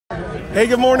Hey,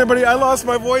 good morning, everybody. I lost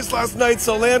my voice last night,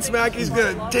 so Lance Mackey's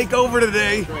going to take over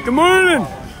today. Good morning.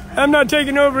 I'm not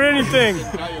taking over anything.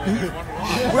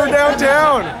 We're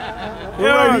downtown. We're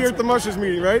right here at the Mushers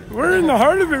meeting, right? We're in the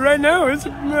heart of it right now.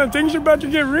 Things are about to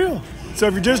get real. So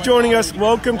if you're just joining us,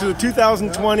 welcome to the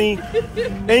 2020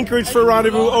 Anchorage for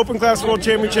Rendezvous Open Class World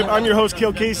Championship. I'm your host,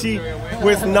 Cale Casey,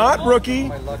 with not rookie,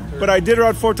 but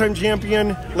Iditarod four-time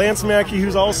champion, Lance Mackey,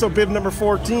 who's also bib number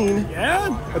 14.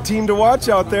 Yeah. A team to watch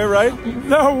out there, right?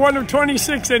 No, one of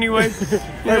 26 anyway.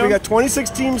 Right, we got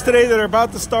 26 teams today that are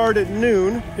about to start at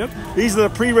noon. Yep. These are the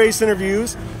pre-race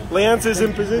interviews. Lance is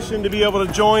in position to be able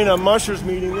to join a mushers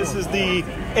meeting. This is the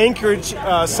Anchorage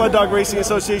Sled Dog Racing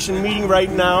Association meeting right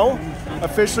now,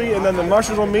 officially, and then the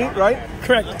mushers will meet, right?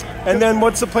 Correct. And then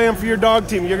what's the plan for your dog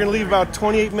team? You're going to leave about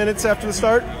 28 minutes after the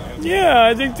start? Yeah,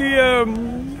 I think the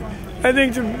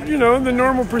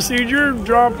normal procedure,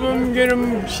 drop them, get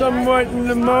them somewhat in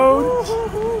the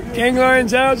mode, gang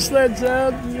lines out, sleds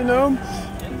out,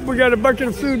 We got a bucket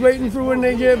of food waiting for when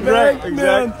they get back. Right,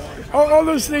 exactly. All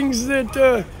those things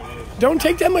that don't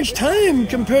take that much time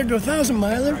compared to a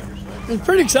 1,000-miler. It's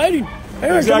pretty exciting.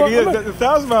 Anyway, exactly. The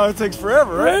 1,000-miler takes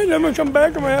forever, right? I'm going to come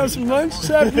back. I'm going to have some lunch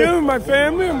this afternoon with my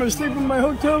family. I'm going to sleep in my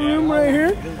hotel room right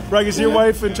here. Right, because your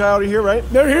wife and child are here, right?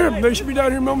 They're here. They should be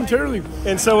down here momentarily.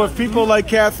 And so if people like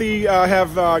Kathy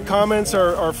have comments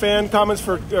or fan comments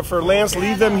for Lance,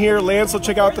 leave them here. Lance will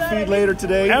check out the feed later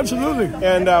today. Absolutely.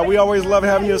 And we always love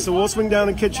having you, so we'll swing down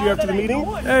and catch you after the meeting.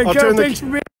 Hey, thanks for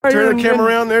being Turn the camera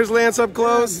around. There's Lance up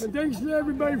close. Thanks to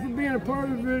everybody for being a part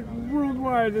of it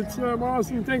worldwide. It's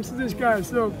awesome. Thanks to this guy.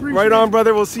 So appreciate Right on,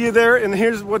 brother. We'll see you there. And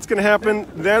here's what's going to happen.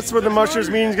 That's where the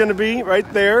mushers meeting is going to be,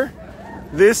 right there.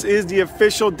 This is the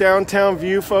official downtown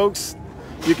view, folks.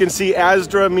 You can see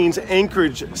ASDRA means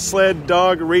Anchorage Sled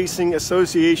Dog Racing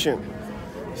Association.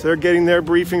 So they're getting their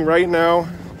briefing right now.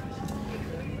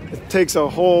 It takes a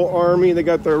whole army. They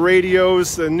got their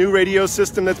radios, a new radio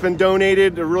system that's been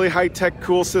donated, a really high-tech,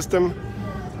 cool system,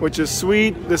 which is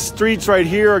sweet. The streets right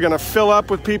here are going to fill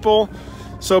up with people.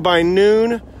 So by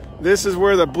noon, this is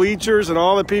where the bleachers and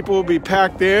all the people will be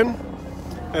packed in.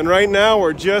 And right now,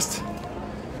 we're just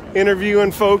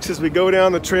interviewing folks as we go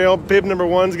down the trail. Bib number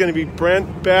 1 is going to be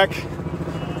Brent Beck,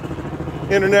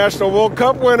 International World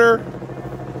Cup winner.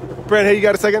 Brent, hey, you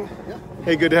got a second? Yeah.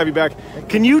 Hey, good to have you back.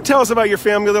 Can you tell us about your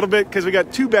family a little bit? Because we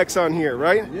got 2 Becks on here,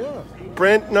 right? Yeah.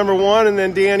 Brent, number 1, and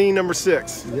then Danny, number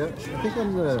 6. Yeah, I think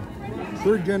I'm the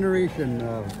 3rd generation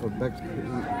of Beck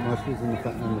mushers in the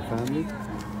family.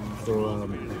 So,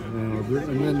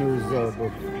 and then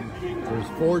there's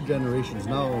 4 generations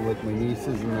now, like my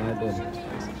nieces and that,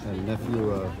 and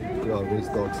nephew race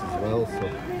dogs as well. So,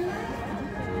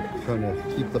 we're trying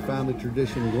to keep the family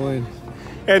tradition going.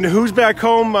 And who's back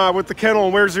home with the kennel,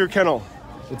 and where's your kennel?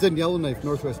 It's in Yellowknife,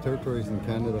 Northwest Territories in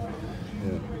Canada.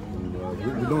 Yeah,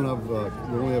 and we don't have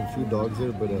we only have a few dogs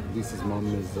there, but Lisa's mom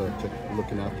is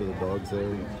looking after the dogs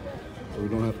there, so we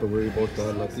don't have to worry about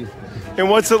that. Lucky. And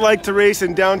what's it like to race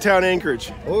in downtown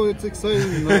Anchorage? Oh, it's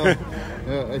exciting.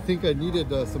 I think I needed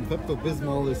some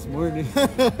Pepto-Bismol this morning.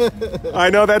 I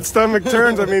know that stomach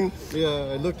turns. I mean, yeah,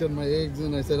 I looked at my eggs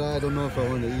and I said, I don't know if I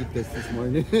want to eat this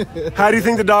morning. How do you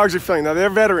think the dogs are feeling? Now they're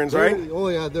veterans, right? Oh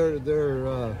yeah,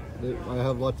 they're I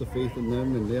have lots of faith in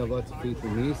them, and they have lots of faith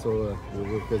in me. So we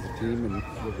work as a team, and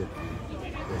we're good.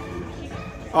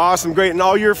 Awesome, great. And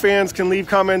all your fans can leave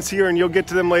comments here, and you'll get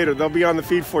to them later. They'll be on the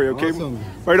feed for you, okay? Awesome.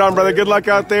 Right on, brother. Good luck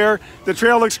out there. The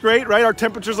trail looks great, right? Our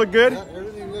temperatures look good? Yeah,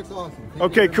 everything looks awesome.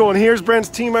 Okay, cool. And here's Brent's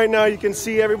team right now. You can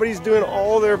see everybody's doing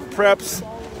all their preps,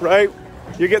 right?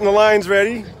 You're getting the lines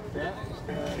ready.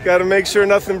 Got to make sure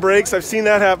nothing breaks. I've seen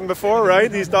that happen before,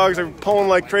 right? These dogs are pulling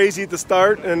like crazy at the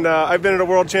start, and I've been at a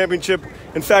world championship,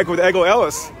 in fact, with Eggo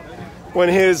Ellis, when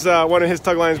his one of his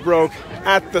tug lines broke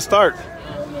at the start.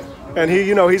 And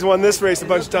he's won this race a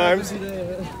bunch of times.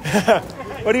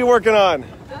 What are you working on?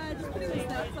 Just putting the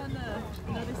snaps on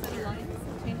another set of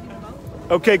lines, changing them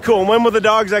out. Okay, cool. And when will the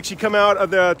dogs actually come out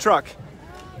of the truck?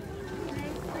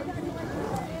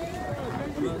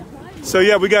 So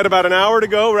yeah, we got about an hour to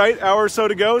go, right? Hour or so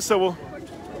to go. So we'll.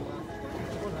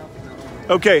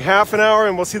 Okay, half an hour,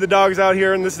 and we'll see the dogs out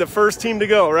here. And this is the first team to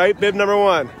go, right? Bib number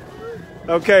 1.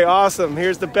 Okay, awesome.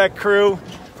 Here's the Beck crew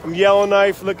from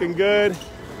Yellowknife, looking good.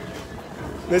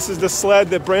 This is the sled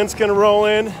that Brent's gonna roll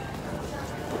in.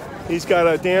 He's got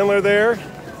a Dandler there.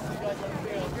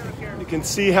 You can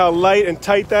see how light and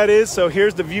tight that is. So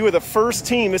here's the view of the first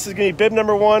team. This is gonna be bib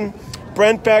number 1,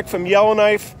 Brent Beck from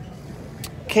Yellowknife,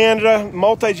 Canada,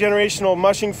 multi-generational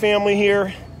mushing family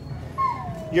here.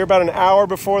 You're about an hour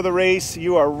before the race.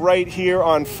 You are right here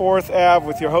on 4th Ave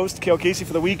with your host, Cale Casey,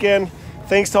 for the weekend.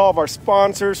 Thanks to all of our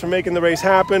sponsors for making the race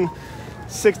happen.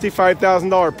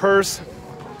 $65,000 purse.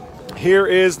 Here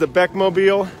is the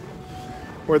Beckmobile,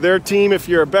 where their team, if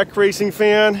you're a Beck racing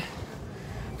fan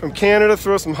from Canada,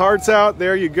 throw some hearts out.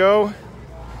 There you go.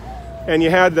 And you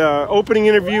had the opening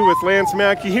interview with Lance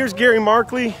Mackey. Here's Gary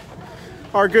Markley,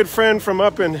 our good friend from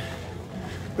up in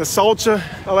the Salcha,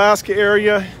 Alaska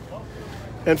area.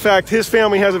 In fact, his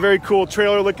family has a very cool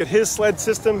trailer. Look at his sled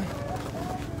system.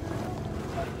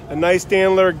 A nice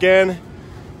Dandler again.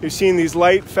 You've seen these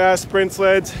light, fast sprint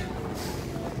sleds.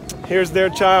 Here's their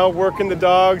child working the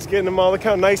dogs, getting them all. Look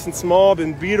how nice and small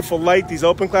and beautiful light these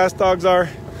open class dogs are.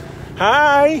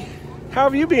 Hi, how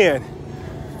have you been?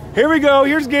 Here we go,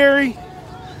 here's Gary.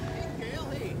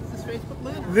 Hey, this is Facebook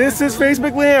Land. This is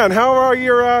Facebook Land. How are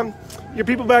your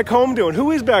people back home doing?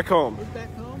 Who is back home? Who's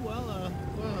back home? Well,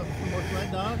 more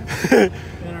sled dogs.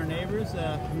 And our neighbors,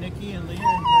 Nikki and Leah,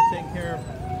 are taking care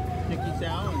of Nikki's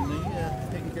out, and Leah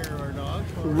taking care of our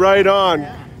dogs. Right on.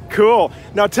 Yeah. Cool.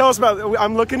 Now tell us about,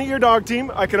 I'm looking at your dog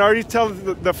team. I can already tell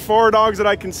the 4 dogs that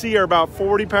I can see are about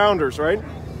 40 pounders, right?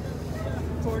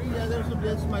 40, yeah,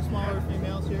 there's my smaller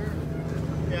females here.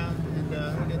 Yeah, and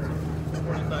we get some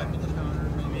 45 50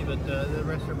 pounders maybe, but the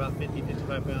rest are about 50,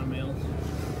 55 pound males.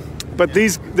 But yeah.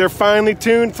 they're finely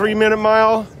tuned 3-minute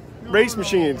mile race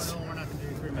machines. No, we're not going to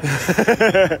do 3 minutes.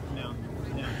 No,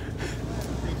 yeah.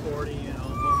 340,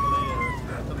 hopefully, or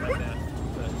something like that.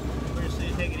 But we're just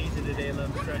going to take it easy today,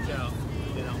 let them stretch out,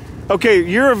 Okay,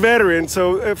 you're a veteran,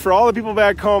 so for all the people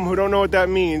back home who don't know what that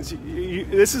means,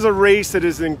 this is a race that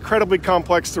is incredibly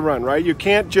complex to run, right? You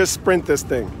can't just sprint this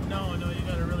thing. No, you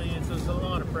got to really, there's a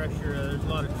lot of pressure. There's a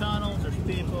lot of tunnels, there's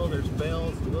people, there's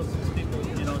bells, there's people,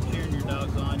 cheering your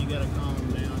dogs on. You got to calm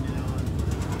them down,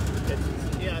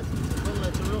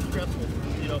 it's a real stressful,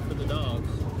 for the dogs.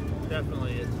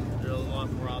 Definitely, there's a lot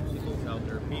more obstacles out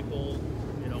there. People,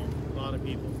 a lot of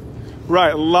people.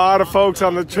 Right, a lot of folks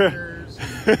on the trail.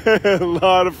 A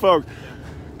lot of folks.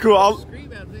 Cool. I'll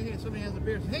scream out, hey, somebody has a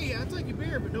beer. Hey, I'd like a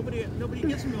beer, but nobody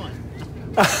gets me one.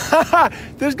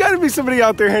 There's got to be somebody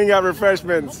out there handing out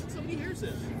refreshments. Somebody hears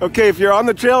this. Okay, if you're on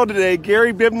the trail today,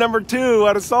 Gary bib number 2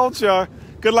 out of Salcha.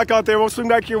 Good luck out there. We'll swing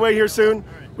back your way here soon.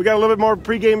 Right. We got a little bit more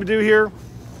pregame to do here.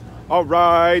 All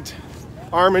right.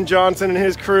 Armin Johnson and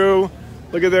his crew.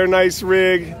 Look at their nice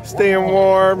rig, staying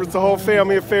warm. It's a whole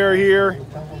family affair here.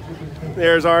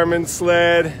 There's Armin's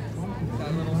sled.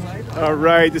 All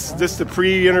right, this is just the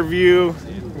pre-interview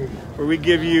where we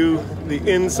give you the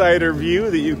insider view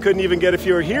that you couldn't even get if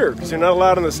you were here, because you're not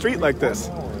allowed on the street like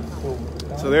this.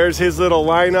 So there's his little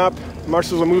lineup.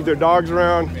 Mushers will move their dogs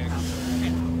around.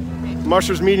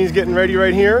 Mushers meeting's getting ready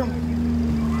right here.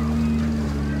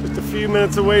 Just a few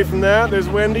minutes away from that, there's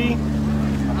Wendy.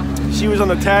 She was on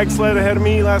the tag sled ahead of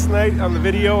me last night on the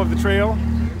video of the trail.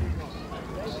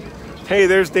 Hey,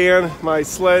 there's Dan, my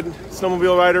sled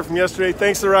snowmobile rider from yesterday.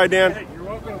 Thanks for the ride, Dan. Hey, you're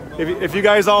welcome. If you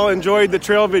guys all enjoyed the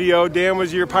trail video, Dan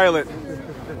was your pilot.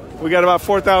 We got about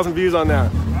 4,000 views on that.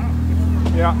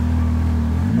 Yeah.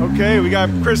 Okay, we got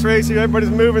Chris Racing.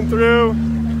 Everybody's moving through.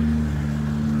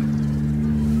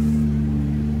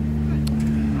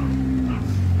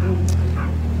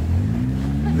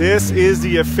 This is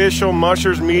the official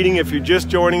Mushers meeting. If you're just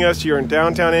joining us, you're in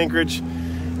downtown Anchorage.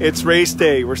 It's race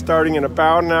day. We're starting in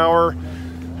about an hour.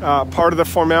 Part of the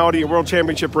formality of World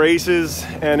Championship races,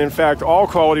 and in fact all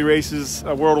quality races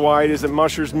worldwide, is that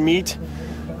Mushers meet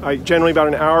generally about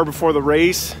an hour before the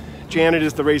race. Janet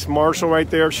is the race marshal right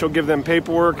there. She'll give them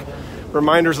paperwork,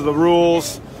 reminders of the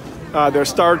rules, their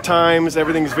start times.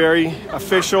 Everything's very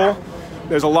official.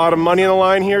 There's a lot of money on the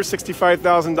line here,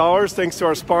 $65,000, thanks to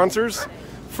our sponsors.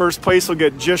 First place will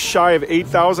get just shy of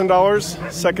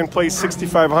 $8,000. Second place,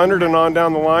 $6,500, and on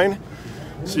down the line.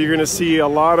 So you're going to see a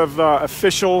lot of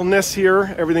officialness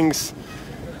here. Everything's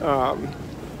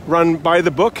run by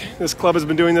the book. This club has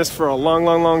been doing this for a long,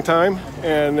 long, long time.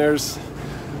 And there's,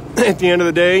 at the end of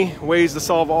the day, ways to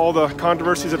solve all the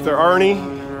controversies if there are any,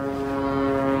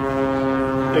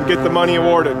 and get the money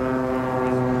awarded.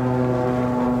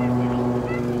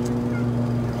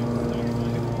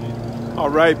 All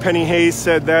right, Penny Hayes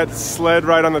said that sled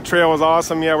ride on the trail was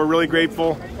awesome. Yeah, we're really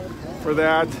grateful for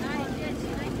that.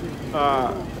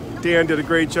 Dan did a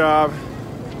great job.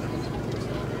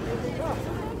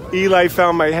 Eli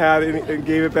found my hat and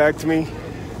gave it back to me.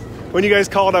 When you guys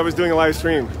called, I was doing a live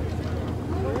stream.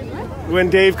 When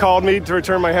Dave called me to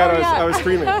return my hat, I was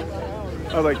streaming. I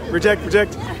was like, reject,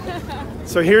 reject.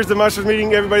 So here's the Mushers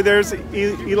meeting. Everybody, there's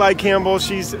Eli Campbell.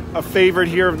 She's a favorite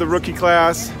here of the rookie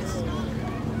class.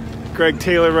 Greg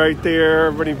Taylor right there.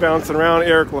 Everybody bouncing around.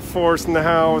 Eric LaForce in the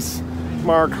house.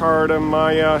 Mark Hardam,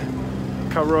 Maya,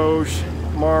 Karosh,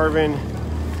 Marvin.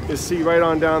 You see right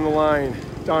on down the line.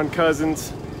 Don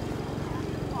Cousins.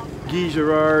 Guy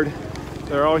Girard.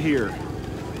 They're all here.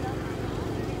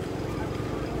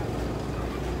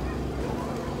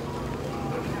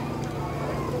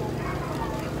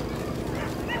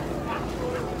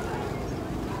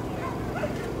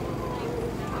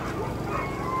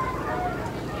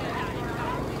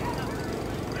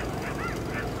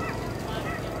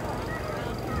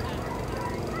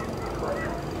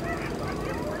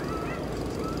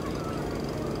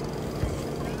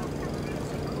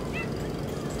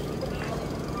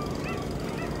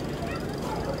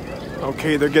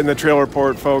 Okay, they're getting the trail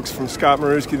report, folks, from Scott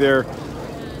Maruski there.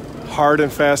 Hard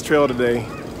and fast trail today.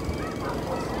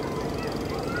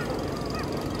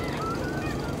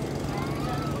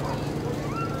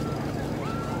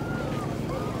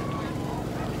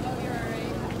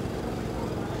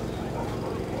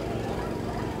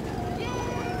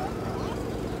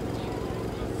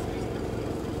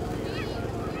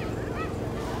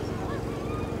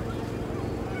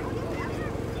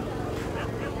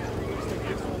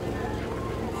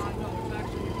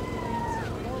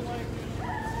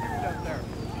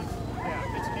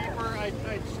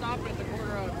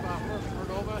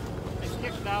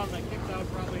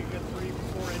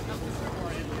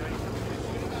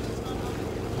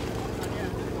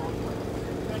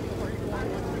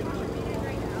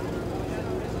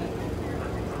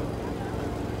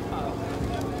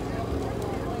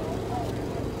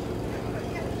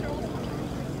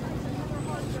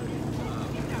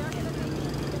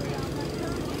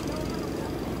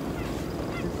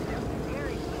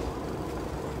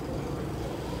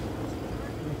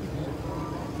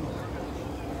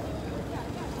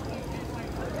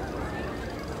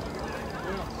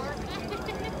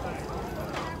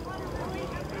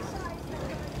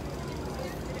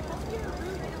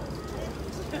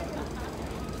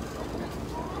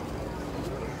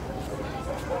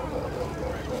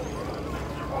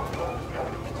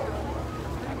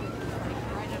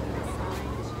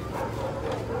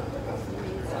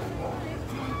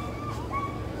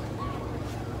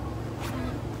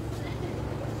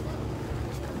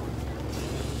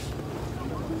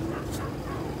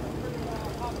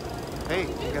 Hey,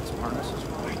 you got some harnesses?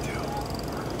 We do.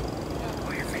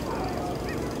 Pull your feet.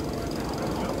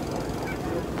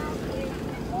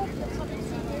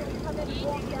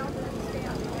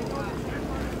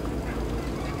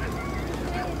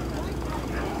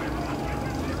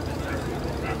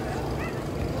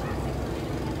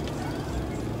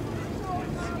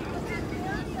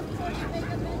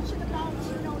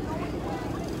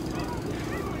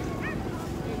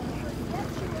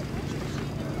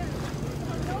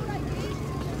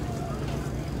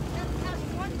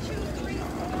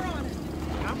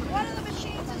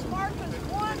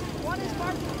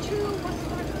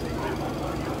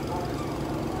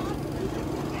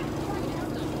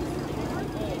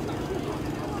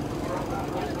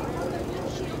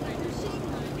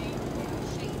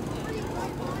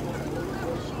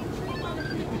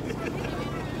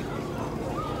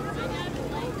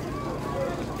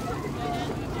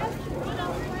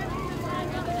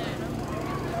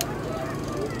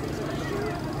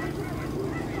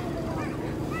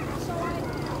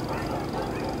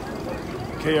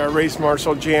 Okay, our race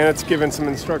marshal Janet's giving some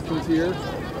instructions here.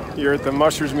 Here at the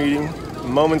mushers meeting,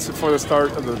 moments before the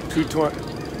start of the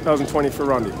 2020 for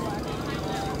Rondy.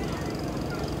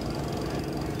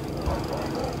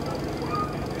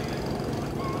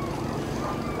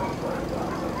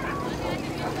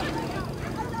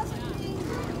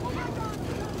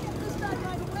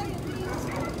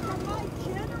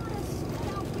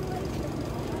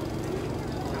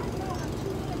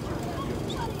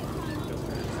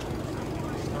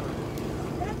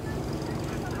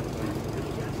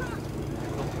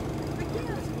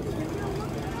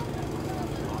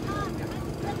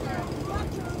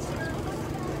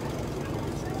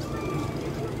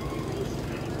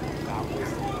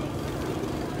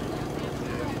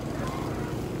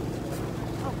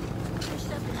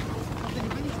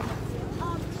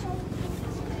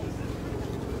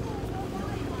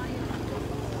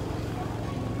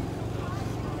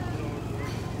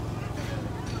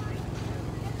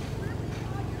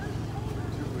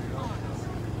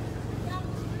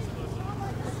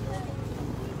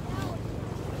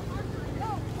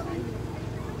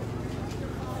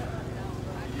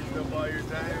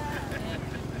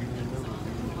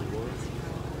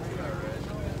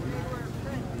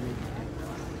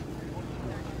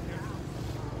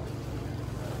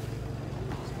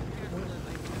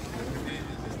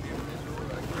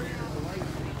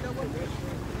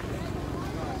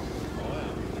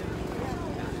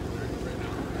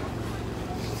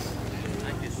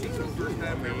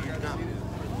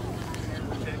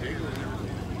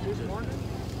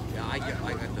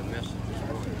 got the message.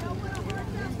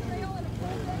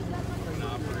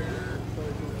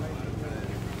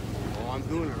 Oh, I'm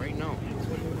doing it right now.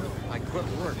 I quit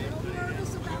work.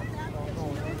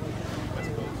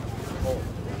 Oh.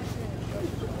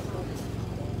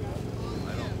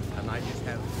 And I just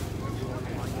have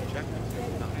everyone on check.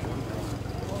 Not one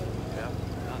block. Yeah,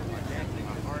 not my neck,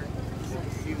 my heart.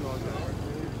 Even on the heart.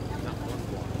 Not one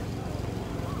block.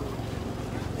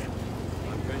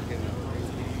 I'm drinking.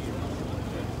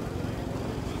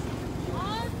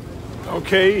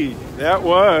 Okay, that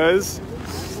was...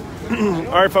 All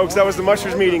right, folks, that was the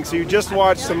mushers meeting. So you just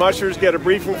watched the mushers get a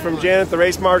briefing from Janet, the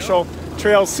race marshal.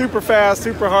 Trail super fast,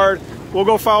 super hard. We'll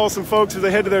go follow some folks as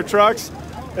they head to their trucks,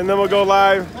 and then we'll go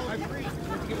live.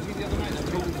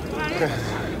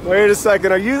 Wait a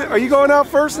second. Are you going out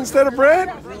first instead of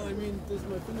Brett?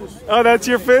 Oh, that's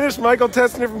your finish? Michael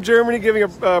Tessner from Germany giving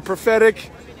a prophetic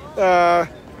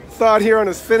thought here on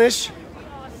his finish.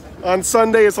 On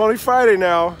Sunday, it's only Friday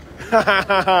now.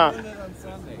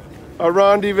 A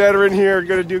Rondy veteran here,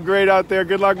 going to do great out there.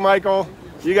 Good luck, Michael.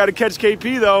 You got to catch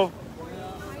KP, though.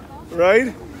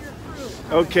 Right?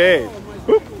 Okay.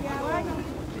 Whoop.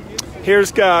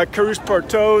 Here's Carouche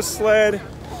Porteau's sled.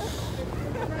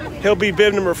 He'll be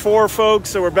bib number 4, folks.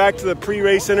 So we're back to the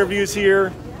pre-race interviews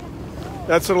here.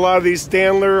 That's what a lot of these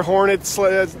Dandler Hornet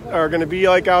sleds are going to be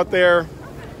like out there.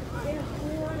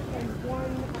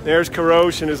 There's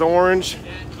Carouche in his orange.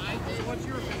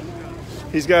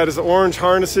 He's got his orange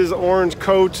harnesses, orange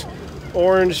coat,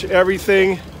 orange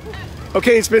everything.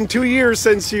 Okay, it's been 2 years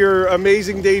since your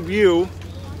amazing debut,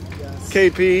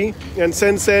 KP. And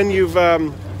since then, you've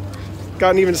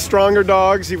gotten even stronger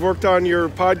dogs. You've worked on your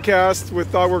podcast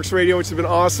with Dogworks Radio, which has been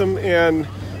awesome. And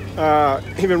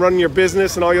even running your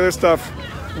business and all the other stuff.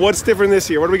 What's different this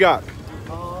year? What do we got?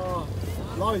 A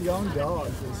lot of young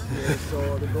dogs this year.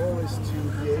 So the goal is to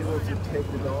be able to take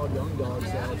the young dogs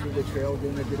through the trail,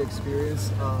 give them a good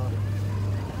experience.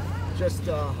 Just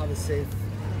have a safe,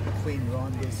 clean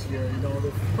run this year. You know,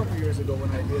 a couple years ago when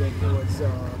I did it, it was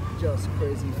just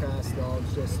crazy fast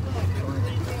dogs, just trying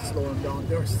to slow them down.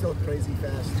 They were still crazy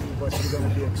fast too, but we're going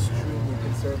to be extremely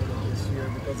conservative this year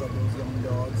because of those young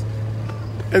dogs.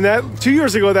 And that 2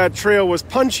 years ago, that trail was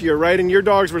punchier, right? And your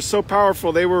dogs were so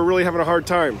powerful, they were really having a hard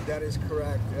time. That is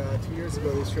correct. 2 years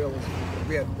ago, this trail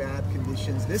we had bad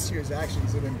conditions. This year's actually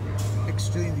has been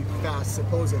extremely fast,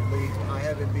 supposedly. I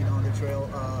haven't been on the trail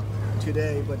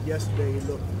today, but yesterday it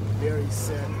looked very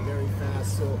set, very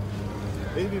fast. So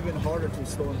maybe even harder to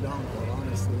slow them down,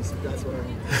 honestly. So that's what I'm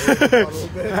a little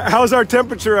bit. How's our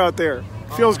temperature out there?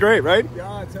 Feels great, right?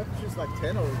 Yeah, temperature's like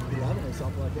 10 or 11 or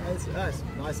something like that. It's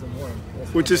nice and warm.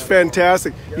 Which is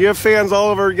fantastic. Yeah. You have fans all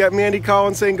over. You got Mandy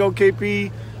Collins saying, go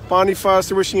KP. Bonnie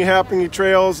Foster wishing you happy in your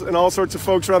trails. And all sorts of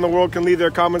folks around the world can leave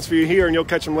their comments for you here, and you'll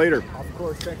catch them later. Of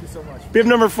course. Thank you so much. Bib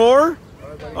number 4?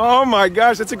 Oh, my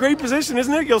gosh. That's a great position,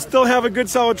 isn't it? You'll still have a good,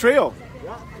 solid trail.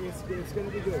 Yeah, it's going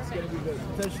to be good. It's going to be good.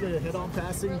 Potentially a head-on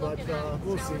passing, but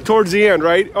we'll see. Towards the end,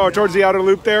 right? Oh, towards the outer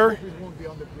loop there? We won't be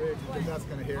on the bridge because that's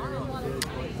going to hit on the bridge,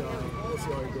 but we'll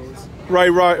see how it goes.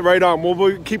 Right on. We'll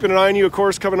be keeping an eye on you, of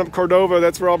course, coming up Cordova.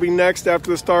 That's where I'll be next after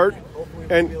the start. Hopefully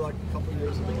and it'll be like a couple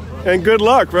years ago. Right? And good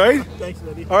luck, right? Thanks,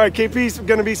 Liddy. All right, KP's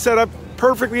going to be set up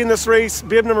perfectly in this race.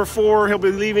 Bib number 4, he'll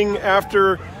be leaving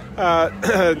after,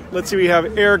 let's see, we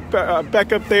have Eric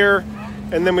Beck up there,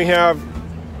 and then we have,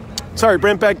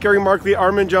 Brent Beck, Gary Markley,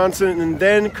 Armin Johnson, and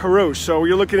then Carouche. So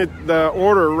you're looking at the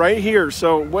order right here.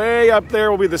 So way up there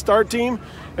will be the start team,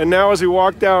 and now as we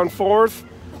walk down 4th,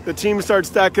 the teams start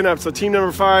stacking up. So team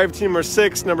number 5, team number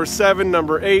 6, number 7,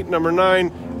 number 8, number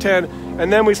 9, 10,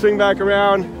 and then we swing back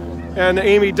around, and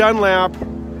Amy Dunlap,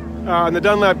 and the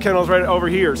Dunlap kennel's right over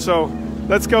here. So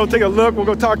let's go take a look. We'll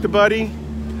go talk to Buddy.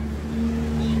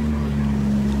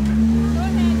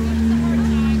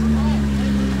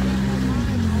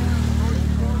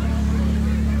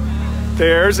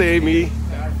 There's Amy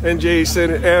and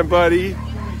Jason and Buddy.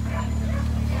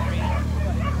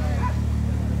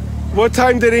 What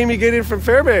time did Amy get in from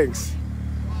Fairbanks?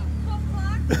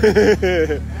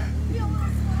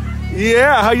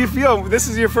 Yeah, how you feel? This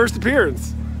is your first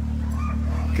appearance.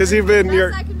 Because you've been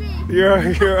your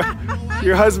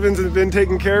husband's been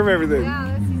taking care of everything.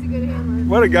 Yeah, he's a good handler.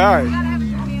 What a guy. You gotta have a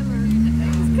good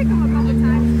handler. Just pick him a couple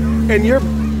times. And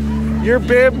your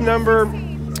bib number.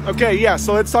 Okay, yeah.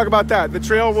 So let's talk about that. The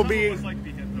trail will be.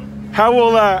 How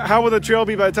will the trail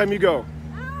be by the time you go?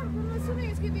 I'm assuming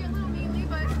it's gonna be a little mealy,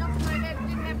 but nothing like that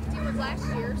didn't have to deal with last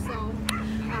year. So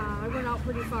I went out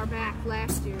pretty far back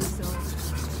last year. So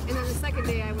and then the second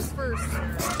day I was first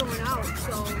going out.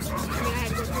 So I mean I had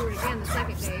to go through it again the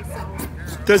second day.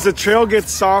 So does the trail get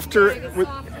softer? it gets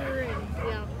softer and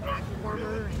yeah.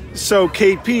 So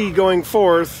KP going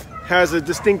 4th has a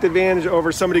distinct advantage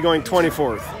over somebody going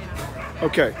 24th.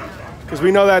 Okay, because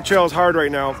we know that trail is hard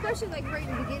right now. Especially like right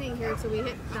in the beginning here, so we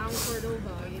hit down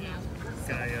Cordova, you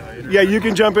know. Yeah, you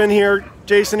can jump in here.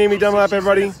 Jason, Amy, Dunlap,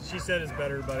 everybody. She said it's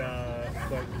better, but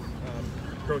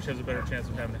Approach has a better chance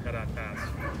of having a head-on pass.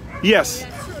 Yes.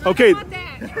 Yeah, Okay.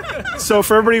 So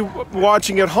for everybody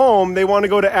watching at home, they want to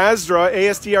go to ASDRA,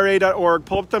 ASDRA.org,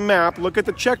 pull up the map, look at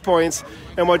the checkpoints,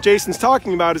 and what Jason's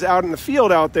talking about is out in the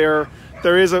field out there,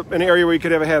 there is an area where you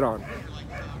could have a head-on.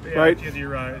 Yeah, right? Because you're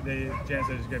right. Jan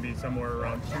said it's going to be somewhere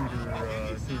around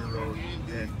Tudor Road,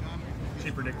 and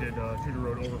she predicted Tudor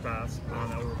Road overpass on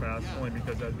that overpass, only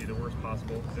because that would be the worst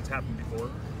possible. It's happened before.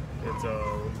 It's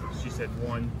she said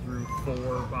 1 through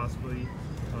 4 possibly,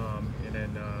 and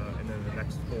then the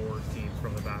next 4 teams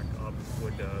from the back up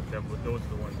would those are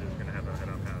the ones that's going to have a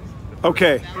head-on pass.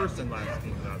 Okay. First and last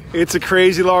teams. It's a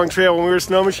crazy long trail. When we were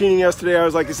snow machining yesterday, I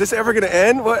was like, is this ever going to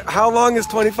end? What? How long is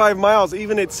 25 miles,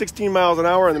 even at 16 miles an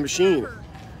hour on the machine?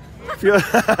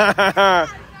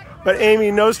 But Amy,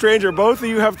 no stranger, both of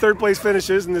you have 3rd place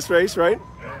finishes in this race, right?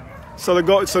 So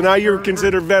now you're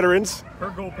considered veterans. Her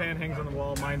gold pan hangs on the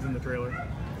wall, mine's in the trailer.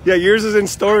 Yeah, yours is in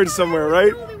storage somewhere,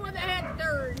 right? The only one that had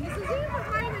 3rd. He says, "He's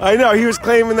behind me." I know, he was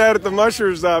claiming that at the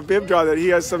mushers bib draw, that he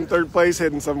has some 3rd place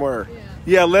hidden somewhere.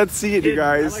 Yeah, let's see it, you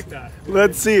guys. I like that.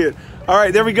 Let's see it. All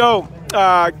right, there we go.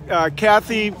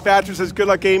 Kathy Thatcher says, good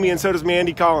luck, Amy, and so does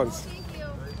Mandy Collins. Thank you.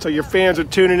 So your fans are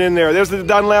tuning in there. There's the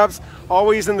Dunlaps,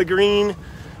 always in the green,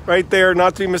 right there,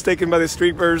 not to be mistaken by the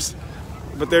Streepers.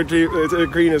 But their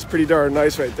green is pretty darn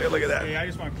nice right there. Look at that. Hey, I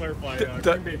just want to clarify.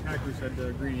 Green Bay Packers had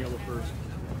green, yellow first.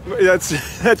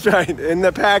 That's right, and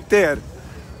the pack did.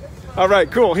 All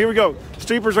right, cool. Here we go.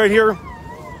 Streepers right here.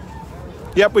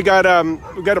 Yep, we got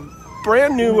a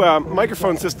brand new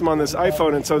microphone system on this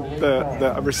iPhone, and so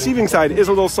the receiving side is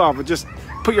a little soft. But just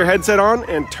put your headset on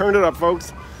and turn it up,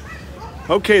 folks.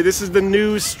 Okay, this is the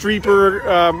new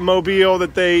Streeper mobile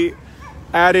that they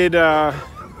added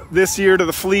this year to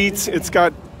the fleets. It's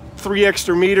got 3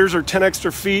 extra meters or 10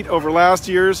 extra feet over last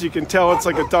year's. You can tell it's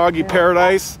like a doggy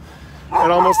paradise.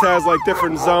 It almost has like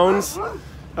different zones,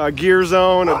 a gear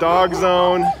zone, a dog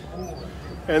zone,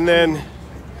 and then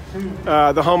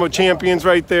the home of champions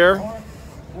right there.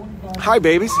 Hi,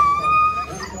 babies.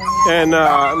 And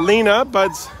Lena,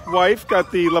 Bud's wife,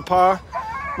 got the La Paz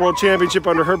World Championship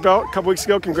under her belt a couple weeks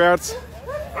ago. Congrats.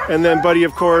 And then Buddy,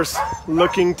 of course,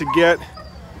 looking to get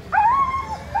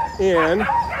in.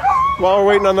 While we're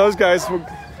waiting on those guys,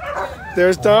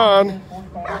 there's Don.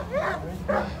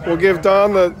 We'll give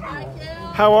Don the...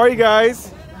 How are you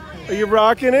guys? Are you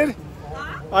rocking it?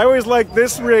 I always like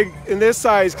this rig in this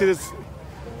size because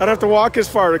I don't have to walk as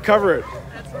far to cover it.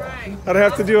 That's right. I don't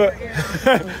have to do it.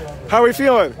 How are we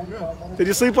feeling? Did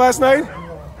you sleep last night?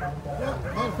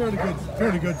 Yeah,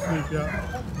 fairly good sleep,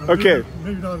 yeah. Okay.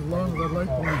 Maybe not as long as I'd like,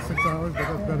 only 6 hours, but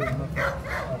that's better than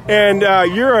nothing. And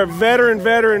you're a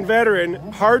veteran,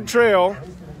 hard trail.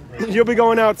 You'll be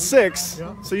going out 6,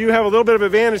 Yeah. so you have a little bit of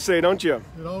advantage today, don't you?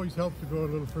 It always helps to go a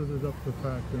little further up the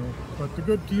pack, you know. But the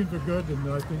good teams are good,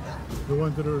 and I think the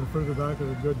ones that are further back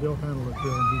are good. They'll handle it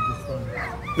there and do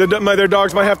just fine. Their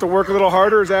dogs might have to work a little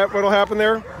harder. Is that what'll happen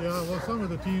there? Yeah, well, some of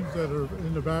the teams that are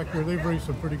in the back here, they've raced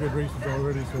some pretty good races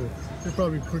already, so they're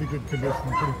probably pretty good condition,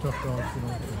 pretty tough dogs, you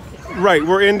know. Right,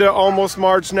 we're into almost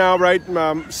March now, right?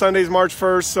 Sunday's March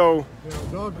 1st, so...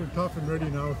 Yeah, dogs are tough and ready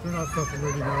now. If they're not tough and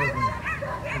ready now,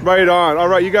 then... Right on. All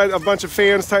right, you got a bunch of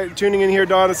fans tuning in here,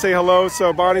 Dawn, to say hello.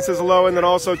 So Bonnie says hello, and then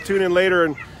also tune in later,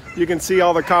 and you can see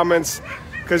all the comments.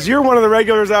 Because you're one of the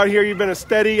regulars out here. You've been a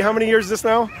steady... How many years is this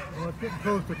now? Well, it's getting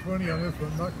close to 20 on this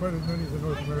one. Not quite as many as the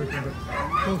North American, but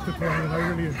close to 20, and I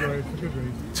really enjoy it. It's a good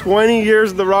race. 20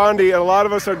 years of the Rondy, and a lot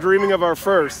of us are dreaming of our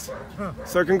first.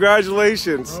 So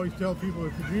congratulations. I always tell people,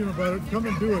 if you dream about it, come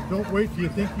and do it. Don't wait till you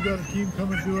think you got a team.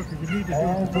 Come and do it, because you need to do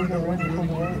it. Just find out when you really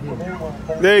need to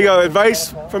do it. There you go.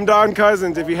 Advice from Don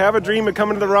Cousins. If you have a dream of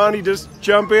coming to the Rondy, just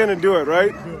jump in and do it,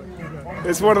 right? Do it.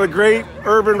 It's one of the great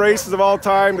urban races of all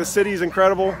time. The city's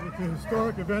incredible. It's a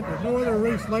historic event. There's no other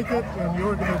race like it, and the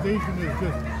organization is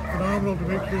just phenomenal to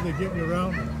make sure they get you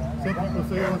around. Some people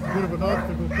say, oh, it's a bit of an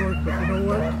obstacle course, but you know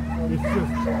what? It's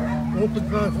just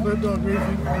open-class sled dog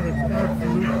racing, and it's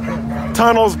absolute fun.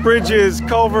 Tunnels, bridges,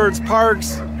 culverts,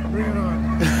 parks. Bring it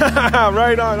on.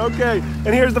 Right on. Okay. And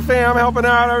here's the fam helping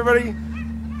out, everybody.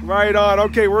 Right on.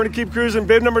 Okay, we're going to keep cruising.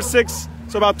 Bib number 6.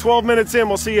 So about 12 minutes in,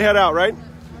 we'll see you head out, right?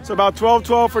 So about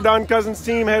 12:12 for Don Cousins'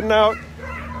 team heading out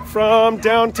from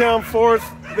downtown 4th.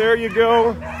 There you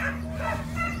go.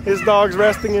 His dog's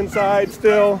resting inside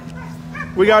still.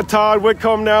 We got Todd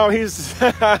Whitcomb now. He's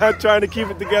trying to keep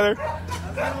it together.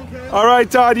 All right,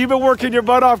 Todd, you've been working your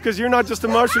butt off because you're not just a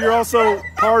musher, you're also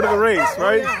part of the race,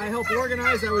 right? Yeah, I helped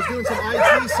organize. I was doing some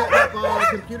IT, setting up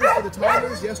computers for the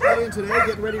timers yesterday and today,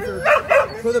 getting ready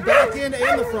for the back end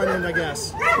and the front end, I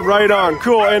guess. Right on,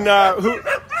 cool. And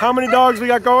how many dogs we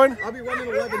got going? I'll be running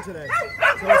 11 today.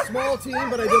 So a small team,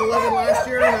 but I did 11 last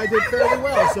year and I did fairly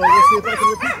well. So we'll see if I can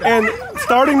repeat that. And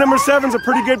starting number 7 is a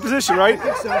pretty good position, right? I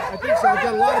think so. I've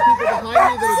got a lot of people behind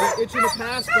me that are itching to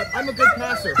pass, but I'm a good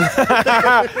passer.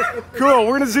 Cool.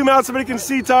 We're going to zoom out so everybody can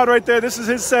see Todd right there. This is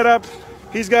his setup.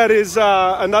 He's got his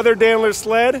another Dandler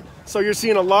sled. So you're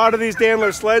seeing a lot of these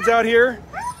Dandler sleds out here.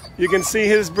 You can see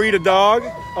his breed of dog.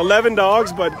 11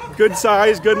 dogs, but good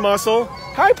size, good muscle.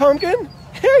 Hi, Pumpkin.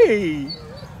 Hey.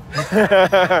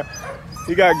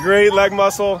 You got great leg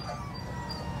muscle.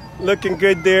 Looking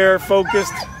good there,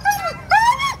 focused.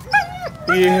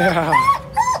 Yeah.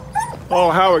 Oh,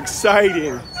 how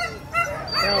exciting.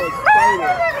 How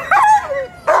exciting.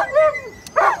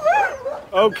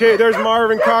 Okay, there's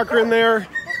Marvin Cochran there.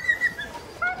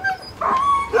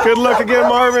 Good luck again,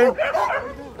 Marvin.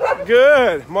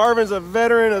 Good. Marvin's a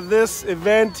veteran of this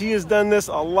event. He has done this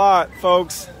a lot,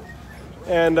 folks.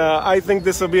 And I think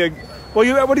this will be a...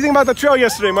 Well, what do you think about the trail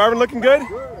yesterday, Marvin? Looking good?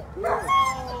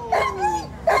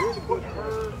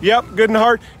 Yep, good and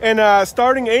hard. And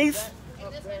starting 8th,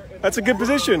 that's a good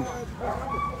position.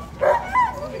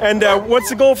 And what's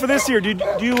the goal for this year? Did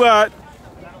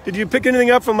you pick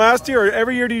anything up from last year, or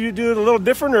every year do you do it a little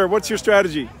different, or what's your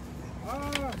strategy?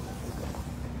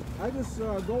 I just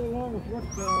go along with what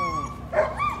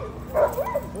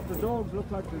the dogs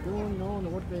look like they're doing, you know, and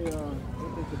what they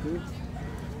could do.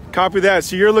 Copy that.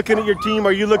 So you're looking at your team.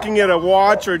 Are you looking at a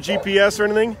watch or a GPS or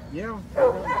anything? Yeah, I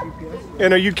got a GPS.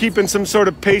 And are you keeping some sort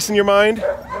of pace in your mind?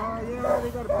 Yeah,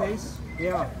 they got a pace.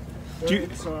 Yeah.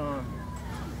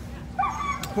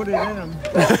 Put it in them.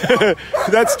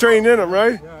 That's trained in them,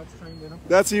 right? Yeah, it's trained in them.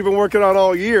 That's you've been working on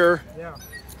all year. Yeah.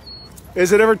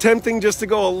 Is it ever tempting just to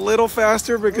go a little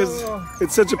faster because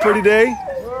it's such a pretty day?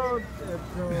 Well,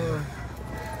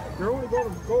 you're only going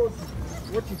to go with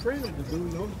what you train them to do,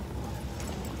 you know.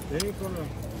 They ain't gonna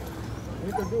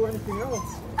do anything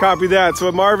else. Copy that. So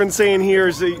what Marvin's saying here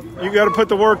is that you got to put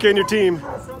the work in your team.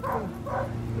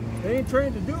 They ain't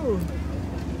trained to do,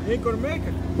 they ain't gonna make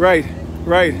it. Right,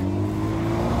 right.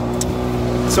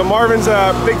 So Marvin's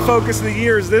big focus of the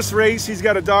year is this race. He's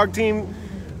got a dog team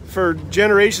for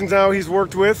generations now he's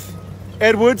worked with.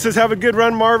 Ed Wood says, have a good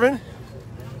run, Marvin.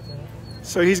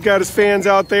 So he's got his fans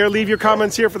out there. Leave your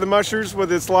comments here for the mushers,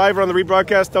 whether it's live or on the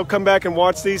rebroadcast. They'll come back and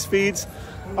watch these feeds.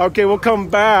 Okay, we'll come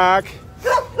back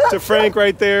to Frank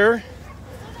right there.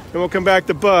 And we'll come back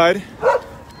to Bud,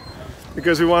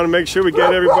 because we want to make sure we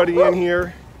get everybody in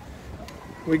here.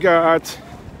 We got,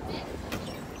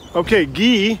 okay,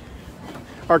 Guy,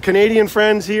 our Canadian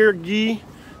friends here, Guy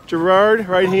Gerard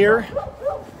right here.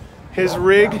 His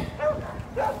rig.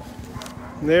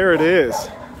 There it is.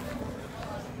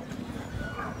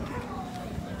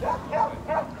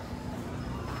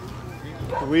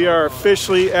 We are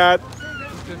officially at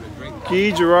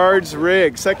Guy Gerard's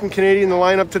rig. Second Canadian in the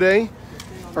lineup today.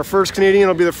 Our first Canadian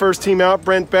will be the first team out,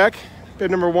 Brent Beck,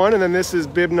 bib number 1, and then this is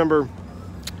bib number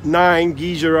 9,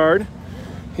 Guy Gerard.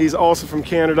 He's also from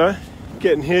Canada,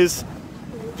 getting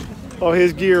all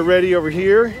his gear ready over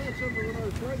here.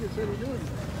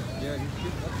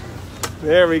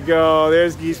 There we go.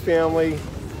 There's Guy's family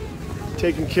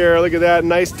taking care. Look at that.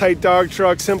 Nice tight dog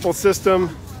truck, simple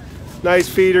system. Nice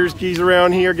feeders. Guy's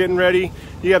around here getting ready.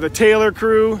 You have the Taylor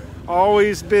crew,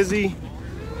 always busy.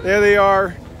 There they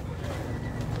are.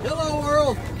 Hello,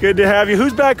 Earl. Good to have you.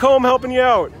 Who's back home helping you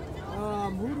out?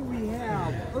 Who do we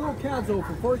have? Earl Cadzo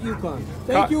from Fort Yukon.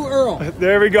 Thank you, Earl.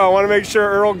 There we go. I want to make sure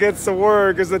Earl gets the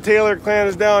word, because the Taylor clan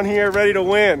is down here ready to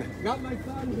win. Got my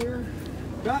son here.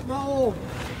 Got my old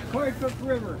Coy Cook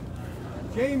River.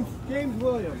 James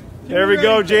Williams. There we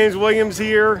go. James Williams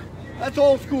here. That's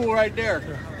old school right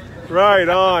there. Right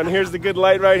on. Here's the good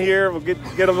light right here. We'll get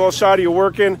a little shot of you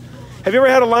working. Have you ever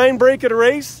had a line break at a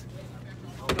race?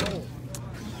 No.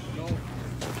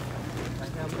 I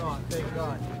have not, thank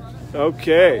God.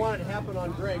 Okay. I want it to happen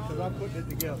on Greg, because I'm putting it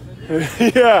together.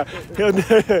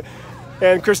 Yeah.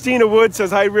 And Christina Wood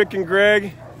says, hi, Rick and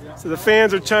Greg. So the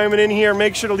fans are chiming in here.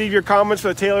 Make sure to leave your comments for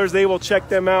the Taylors. They will check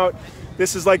them out.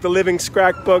 This is like the living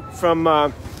scrapbook from,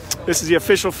 this is the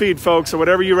official feed, folks. So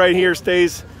whatever you write here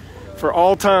stays for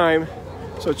all time.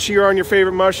 So cheer on your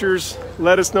favorite mushers.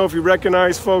 Let us know if you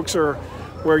recognize folks or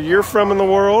where you're from in the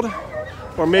world,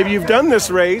 or maybe you've done this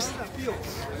race.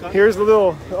 Here's the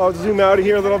little, I'll zoom out of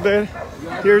here a little bit.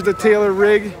 Here's the Taylor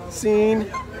rig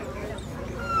scene.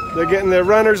 They're getting their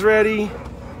runners ready.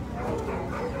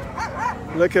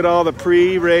 Look at all the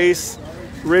pre-race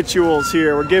rituals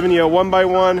here. We're giving you a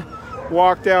one-by-one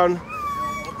walk down.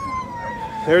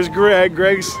 There's Greg.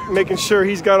 Greg's making sure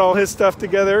he's got all his stuff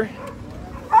together.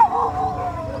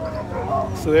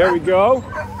 So there we go.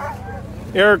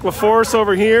 Eric LaForce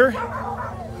over here.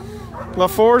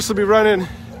 LaForce will be running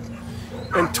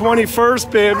in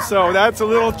 21st bib, so that's a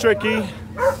little tricky.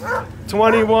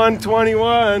 21.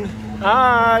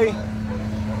 Hi.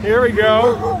 Here we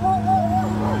go.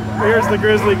 Here's the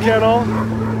grizzly kennel.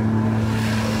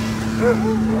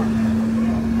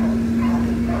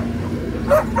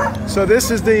 So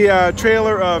this is the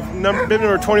trailer of bib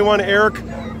number 21, Eric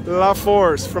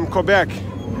LaForce from Quebec.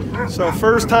 So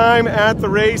first time at the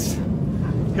race.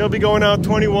 He'll be going out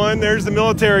 21. There's the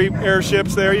military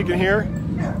airships there, you can hear.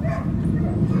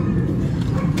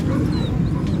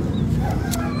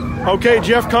 Okay,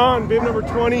 Jeff Kahn, bib number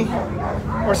 20,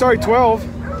 or sorry,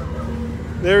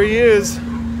 12. There he is.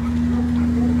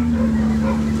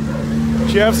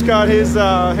 Jeff's got his,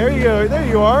 there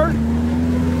you are.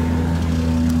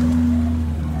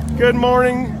 Good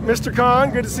morning, Mr.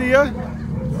 Kahn, good to see you.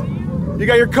 You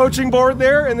got your coaching board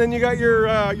there, and then you got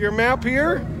your map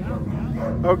here.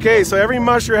 Okay, so every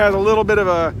musher has a little bit of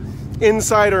a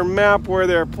insider map where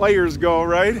their players go,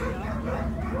 right?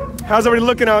 How's everybody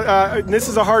looking out? This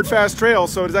is a hard, fast trail,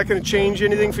 so is that going to change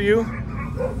anything for you?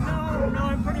 No,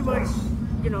 I'm pretty much,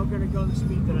 going to go the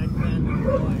speed that I can.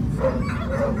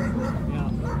 Yeah.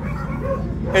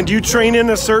 And do you train in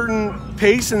a certain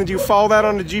pace, and do you follow that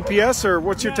on the GPS, or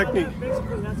what's your technique?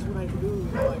 Basically, that's what I do.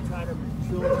 I try to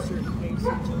build a certain pace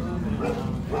into them, and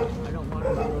I don't want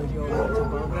to really go much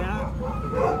above that.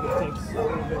 It takes a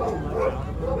little bit too much out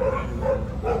of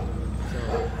them.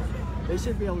 So they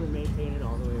should be able to maintain it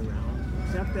all the way around.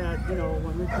 Except that,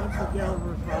 when we once we get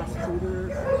over across Tudor,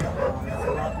 it's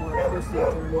a lot more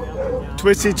twisty-turny up and down.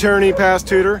 Twisty-turny past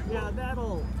Tudor? Yeah,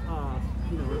 that'll,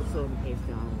 slow the pace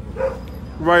down a little bit.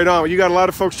 Right on. You got a lot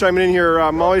of folks chiming in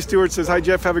here. Molly Stewart says, hi,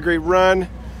 Jeff, have a great run.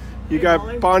 You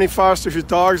got Bonnie Foster, whose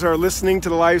dogs are listening to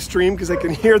the live stream because they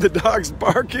can hear the dogs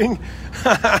barking,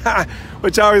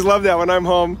 which I always love that when I'm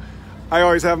home. I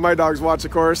always have my dogs watch,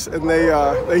 of course, and they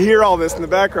hear all this in the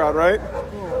background, right?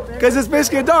 Because it's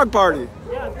basically a dog party.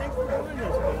 Yeah, thanks for doing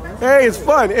this, man. Hey, it's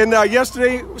fun. And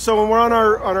yesterday, so when we're on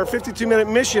our 52-minute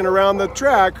mission around the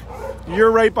track,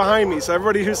 you're right behind me. So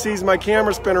everybody who sees my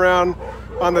camera spin around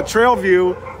on the trail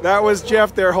view, that was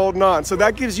Jeff there holding on. So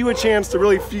that gives you a chance to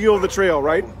really feel the trail,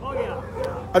 right? Oh, yeah.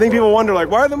 I think people wonder, like,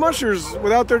 why are the mushers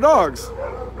without their dogs? Oh,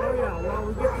 yeah. Well,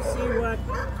 we get to see what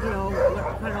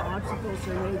kind of obstacles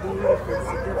there may be, if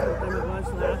it's different than it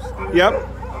was last year. Yep.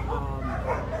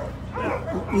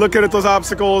 Yeah. Looking at those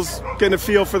obstacles, getting a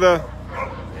feel for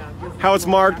how it's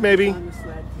marked, maybe.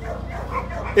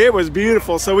 It was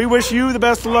beautiful. So we wish you the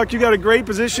best of luck. You got a great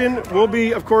position. We'll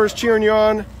be, of course, cheering you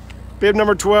on. Bib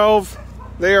number 12.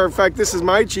 They are, in fact, this is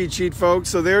my cheat sheet, folks.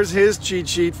 So there's his cheat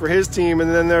sheet for his team,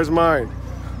 and then there's mine.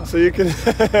 So you can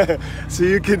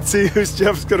see who's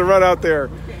Jeff's going to run out there.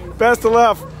 Best of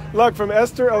luck from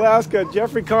Esther, Alaska,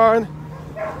 Jeffrey Kahn.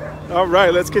 All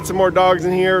right, let's get some more dogs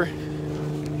in here.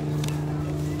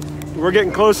 We're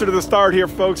getting closer to the start here,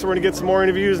 folks. So we're going to get some more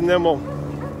interviews, and then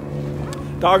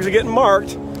dogs are getting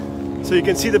marked, so you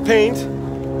can see the paint,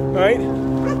 right?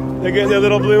 They're getting their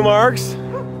little blue marks.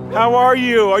 How are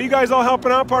you? Are you guys all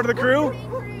helping out, part of the crew?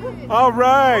 All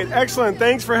right, excellent.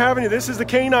 Thanks for having me. This is the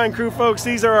Canine crew, folks.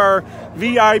 These are our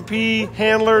VIP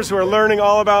handlers who are learning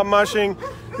all about mushing.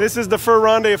 This is the Fur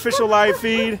Rondy official live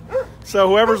feed. So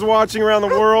whoever's watching around the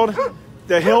world,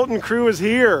 the Hilton crew is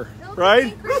here,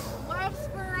 right?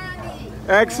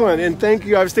 Excellent, and thank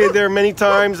you. I've stayed there many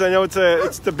times. I know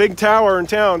it's the big tower in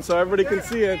town, so everybody can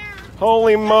see it.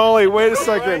 Holy moly, wait a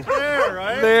second.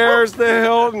 There's the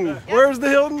Hilton. Where's the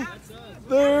Hilton?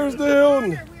 There's the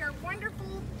Hilton. We are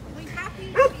wonderfully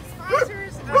happy to be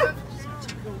sponsors of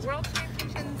the World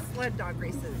Championship sled dog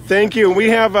races. Thank you. We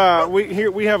have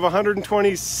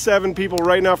 127 people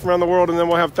right now from around the world, and then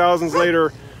we'll have thousands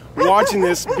later watching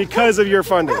this because of your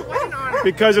funding.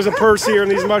 Because there's a purse here,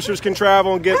 and these mushers can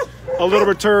travel and get a little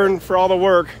return for all the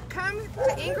work. Come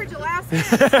to Anchorage, Alaska,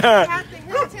 at the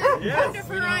Hilton.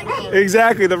 Wonderful Rondy.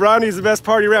 Exactly. The Rondy is the best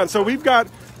party around. So we've got,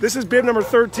 this is bib number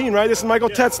 13, right? This is Michael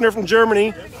Tetzner from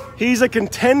Germany. He's a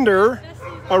contender,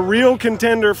 a real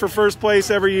contender for first place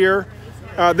every year.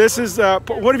 This is,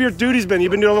 what have your duties been?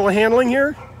 You've been doing a little handling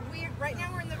here? Right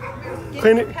now we're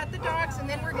getting to pet the dogs, and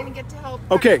then we're going to get to help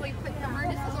okay. putting the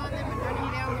harnesses on them and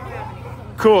running down the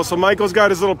avenue. Cool. So Michael's got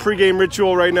his little pregame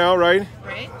ritual right now, right?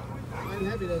 Right. I'm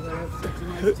happy that I have such a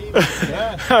nice team.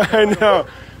 I know.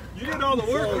 You didn't know all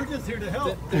the work. We're just here to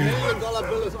help. The $1 million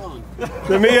bill is on.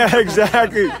 Yeah,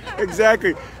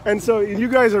 exactly. And so you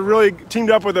guys are really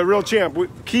teamed up with a real champ.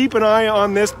 Keep an eye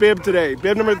on this bib today.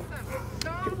 Bib number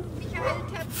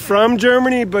from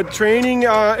Germany, but training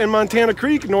in Montana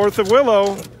Creek, north of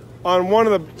Willow, on one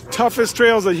of the toughest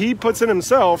trails that he puts in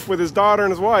himself with his daughter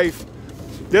and his wife.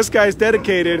 This guy's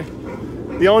dedicated.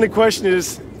 The only question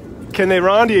is, can they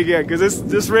Rondy again? Because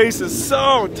this race is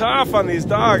so tough on these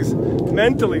dogs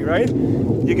mentally, right?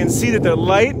 You can see that they're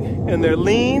light and they're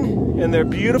lean and they're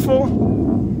beautiful.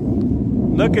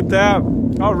 Look at that.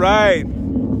 All right.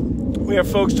 We have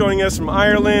folks joining us from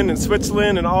Ireland and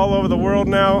Switzerland and all over the world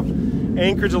now.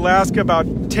 Anchorage, Alaska,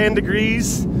 about 10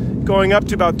 degrees, going up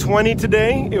to about 20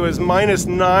 today. It was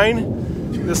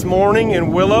 -9 this morning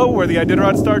in Willow, where the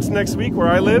Iditarod starts next week, where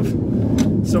I live.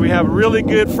 So we have really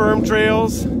good firm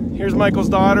trails. Here's Michael's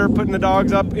daughter putting the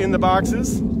dogs up in the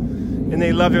boxes, and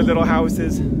they love their little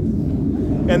houses.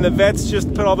 And the vets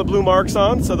just put all the blue marks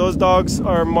on, so those dogs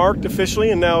are marked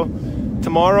officially, and now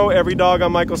tomorrow every dog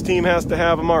on Michael's team has to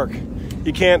have a mark.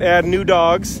 You can't add new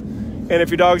dogs, and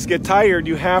if your dogs get tired,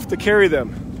 you have to carry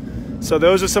them. So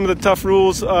those are some of the tough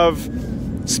rules of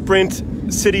sprint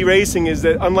city racing, is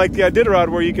that unlike the Iditarod,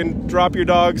 where you can drop your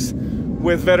dogs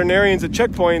with veterinarians at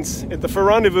checkpoints, at the Fur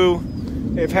Rendezvous,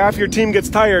 if half your team gets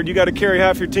tired, you got to carry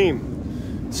half your team.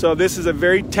 So this is a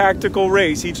very tactical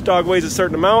race. Each dog weighs a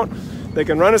certain amount. They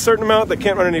can run a certain amount. They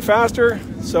can't run any faster.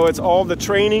 So it's all the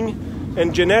training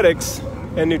and genetics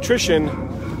and nutrition.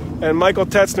 And Michael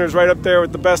Tetzner's right up there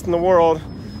with the best in the world.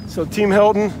 So Team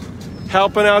Hilton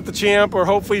helping out the champ, or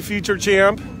hopefully future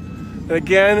champ. And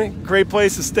again, great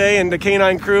place to stay. And the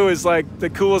canine crew is like the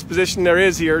coolest position there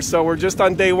is here. So we're just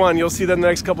on day one. You'll see them the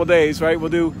next couple of days, right?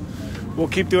 We'll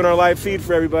keep doing our live feed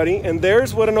for everybody. And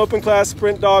there's what an open class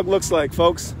sprint dog looks like,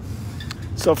 folks.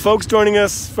 So folks joining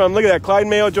us from, look at that, Clyde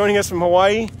Mayo joining us from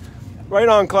Hawaii. Right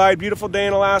on, Clyde, beautiful day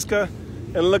in Alaska.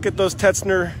 And look at those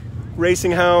Tetzner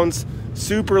racing hounds,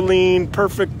 super lean,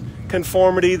 perfect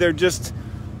conformity. They're just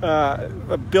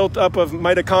built up of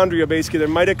mitochondria, basically. They're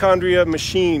mitochondria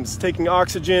machines, taking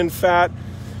oxygen, fat,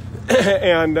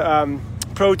 and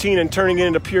protein and turning it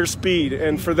into pure speed.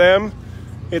 And for them,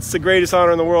 it's the greatest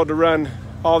honor in the world to run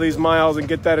all these miles and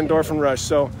get that endorphin rush.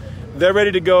 So they're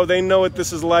ready to go. They know what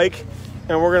this is like,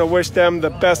 and we're going to wish them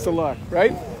the best of luck,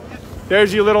 right?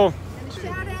 There's your little...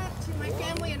 Shout out to my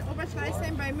family in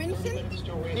Oberschleißheim bei München.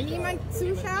 Wenn jemand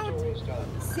zuschaut,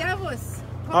 Servus,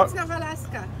 kommt nach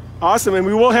Alaska. Awesome, and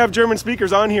we will have German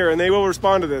speakers on here, and they will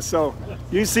respond to this. So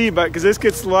you see, but because this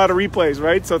gets a lot of replays,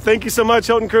 right? So thank you so much,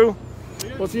 Hilton crew.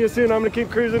 We'll see you soon. I'm going to keep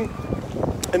cruising.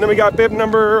 And then we got bib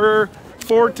number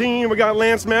 14. We got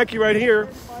Lance Mackey right here.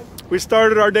 We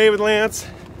started our day with Lance.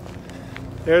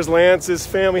 There's Lance's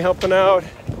family helping out.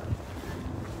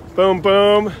 Boom,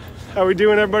 boom. How we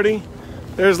doing, everybody?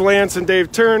 There's Lance and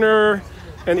Dave Turner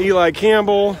and Eli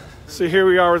Campbell. So here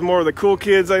we are with more of the cool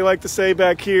kids, I like to say,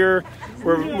 back here.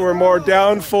 We're more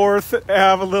down 4th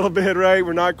Ave a little bit, right?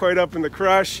 We're not quite up in the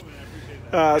crush.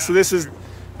 So this is,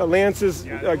 Lance is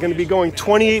going to be going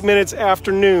 28 minutes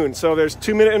after noon. So there's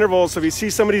 2-minute intervals. So if you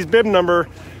see somebody's bib number,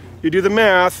 you do the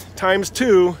math, times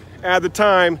 2, add the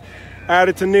time, add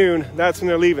it to noon. That's when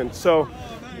they're leaving. So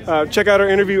check out our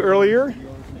interview earlier.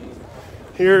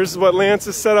 Here's what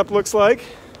Lance's setup looks like.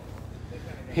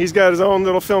 He's got his own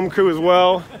little film crew as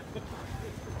well.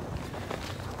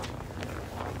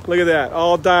 Look at that,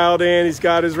 all dialed in. He's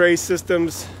got his race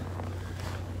systems.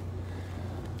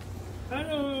 I don't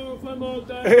know if I'm all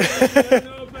dialed in. I don't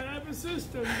know if I have a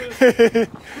system. But...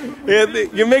 Yeah,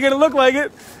 you're making it look like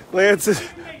it. Lance,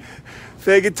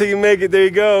 fake it till you make it. There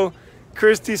you go.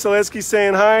 Christy Selesky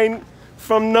saying hi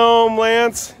from Nome,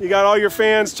 Lance. You got all your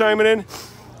fans chiming in.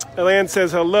 And Lance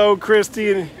says hello,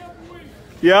 Christy.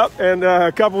 Yep, and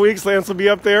a couple weeks, Lance will be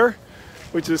up there,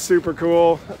 which is super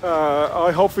cool.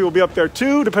 Hopefully we'll be up there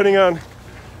too, depending on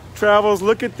travels.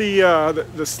 Look at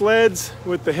the sleds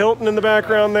with the Hilton in the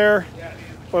background there.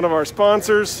 One of our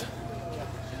sponsors.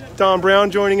 Don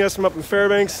Brown joining us from up in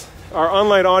Fairbanks. Our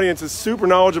online audience is super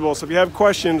knowledgeable, so if you have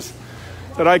questions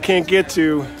that I can't get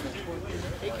to.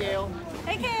 Hey, Kale.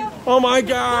 Hey, Kale. Oh my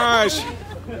gosh.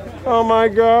 Oh my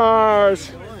gosh.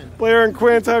 Blair and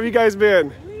Quint, how have you guys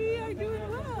been? We are doing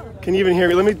well. Can you even hear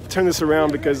me? Let me turn this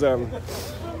around because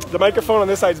the microphone on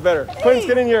this side's better. Hey. Quint,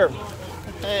 get in here.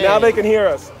 Hey. Now they can hear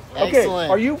us. Okay, excellent.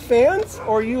 Are you fans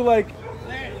or are you like,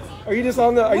 are you just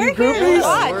on the, are you groupies?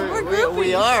 We're groupies.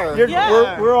 We are.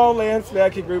 We're all Lance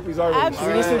Mackey groupies, aren't we? Absolutely. Should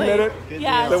we just admit it?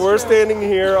 Yeah, that we're standing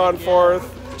here on 4th,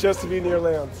 just to be near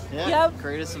Lance. Yeah, Yep.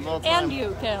 greatest of all time. And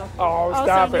you, Cal. Oh,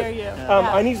 stop it. Near you.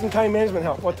 I need some time management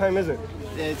help. What time is it?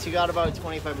 You got about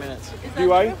 25 minutes.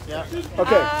 Do I? Yeah.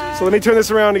 Okay, so let me turn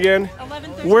this around again.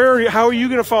 11:30. How are you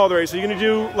going to follow the race? Are you going to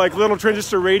do like little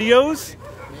transistor radios?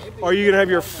 Are you going to have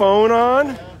your phone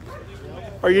on?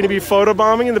 Are you going to be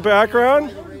photobombing in the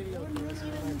background?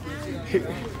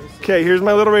 Okay, here's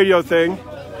my little radio thing.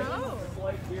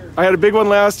 I had a big one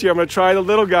last year. I'm going to try the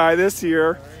little guy this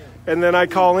year, and then I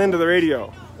call into the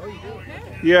radio.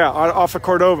 Yeah, off of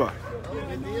Cordova.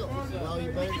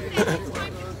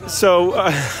 So,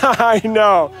 I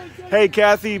know. Hey,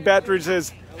 Kathy Bettridge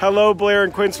says, hello, Blair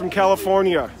and Quince from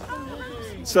California.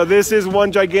 So this is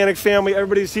one gigantic family.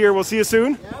 Everybody's here. We'll see you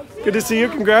soon. Good to see you.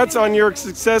 Congrats on your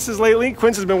successes lately.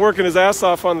 Quince has been working his ass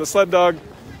off on the sled dog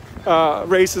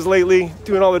races lately,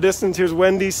 doing all the distance. Here's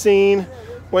Wendy Scene,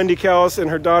 Wendy Callis and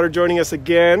her daughter joining us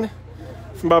again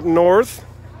from up north.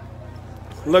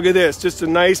 Look at this, just a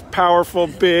nice, powerful,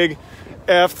 big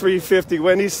F350.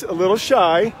 Wendy's a little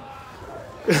shy,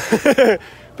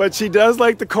 but she does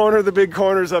like the big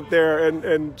corners up there,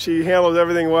 and she handles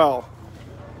everything well.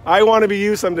 I want to be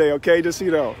you someday, okay, just so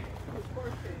you know.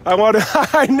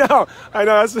 I know.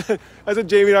 That's what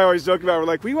Jamie and I always joke about. We're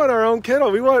like, we want our own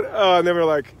kennel. We want, and then we're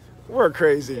like, we're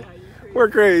crazy. We're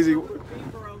crazy.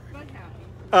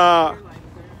 Audra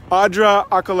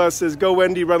Akala says, go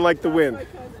Wendy, run like the wind.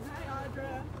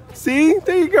 See,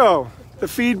 there you go. The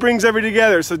feed brings everybody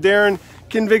together. So Darren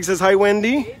Kinvig says, hi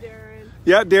Wendy. Hey Darren.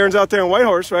 Yeah, Darren's out there in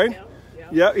Whitehorse, right?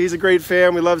 Yeah, he's a great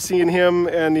fan. We love seeing him,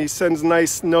 and he sends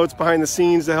nice notes behind the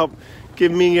scenes to help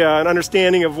give me an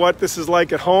understanding of what this is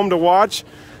like at home to watch.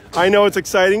 I know it's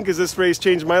exciting because this race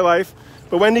changed my life.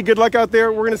 But Wendy, good luck out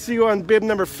there. We're going to see you on bib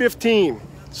number 15.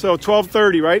 So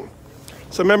 12:30, right?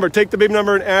 So remember, take the bib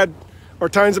number and add or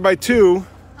times it by 2.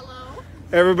 Hello.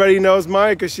 Everybody knows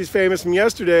Maya because she's famous from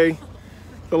yesterday.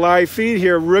 The live feed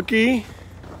here, rookie.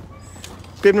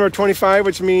 Bib number 25,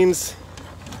 which means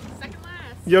Second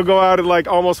last. you'll go out at like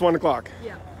almost 1 o'clock.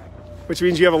 Yeah. Which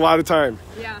means you have a lot of time.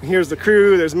 Yeah. And here's the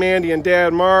crew. There's Mandy and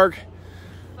Dad, Mark.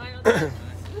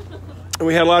 And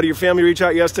we had a lot of your family reach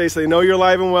out yesterday, so they know you're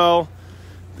alive and well.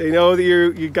 They know that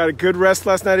you got a good rest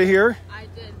last night, I hear. I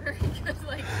did very good,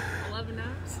 like 11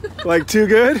 hours. Like too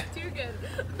good? Too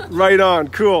good. Right on,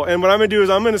 cool. And what I'm gonna do is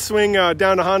I'm gonna swing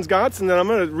down to Hans Gotts, and then I'm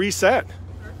gonna reset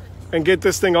and get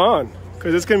this thing on,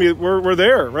 because it's gonna be we're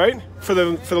there, right? For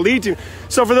the lead team.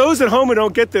 So for those at home who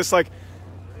don't get this, like,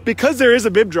 because there is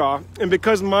a bib draw, and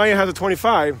because Maya has a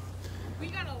 25,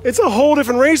 it's a whole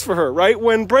different race for her, right?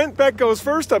 When Brent Beck goes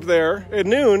first up there at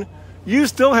noon, you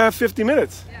still have 50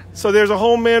 minutes. Yeah. So there's a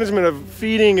whole management of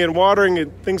feeding and watering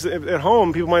and things at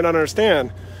home people might not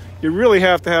understand. You really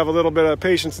have to have a little bit of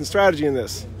patience and strategy in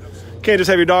this. You can't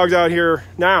just have your dogs out here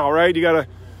now, right? You got to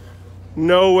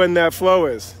know when that flow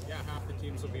is. Yeah, half the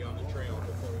teams will be on the trail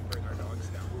before we bring our dogs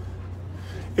down.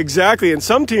 Exactly, and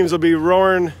some teams will be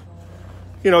roaring,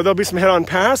 there'll be some head-on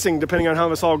passing depending on how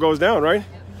this all goes down, right?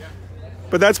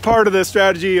 But that's part of the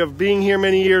strategy of being here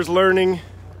many years, learning,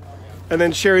 and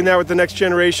then sharing that with the next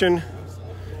generation,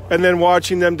 and then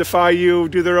watching them defy you,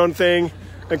 do their own thing,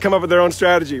 and come up with their own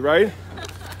strategy, right?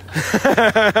 Just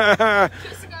gotta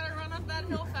run up that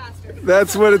hill faster.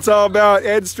 That's what it's all about.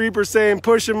 Ed Streeper saying,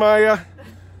 push him, Maya.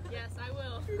 Yes, I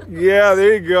will. Yeah,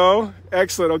 there you go.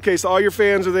 Excellent. Okay, so all your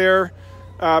fans are there.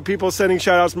 People sending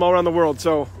shout-outs from all around the world.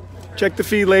 So check the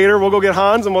feed later. We'll go get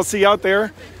Hans, and we'll see you out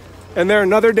there. And they're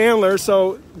another Dandler,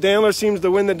 so Dandler seems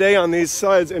to win the day on these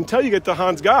sleds until you get to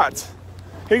Hans Gotts.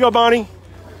 Here you go, Bonnie.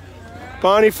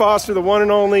 Bonnie Foster, the one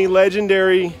and only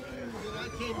legendary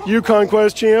Yukon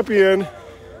Quest champion.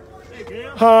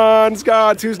 Hans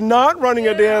Gotts, who's not running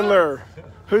a Dandler.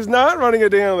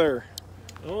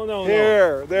 Oh, no,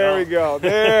 Here, there we go.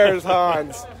 There's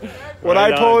Hans. When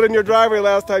I pulled in your driveway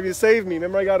last time, you saved me.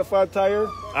 Remember I got a flat tire?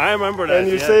 I remember that.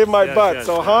 And you saved my butt.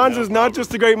 So Hans is not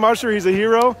just a great musher, he's a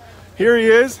hero. Here he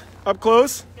is, up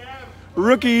close.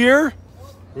 Rookie year.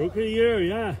 Rookie year,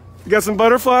 yeah. You got some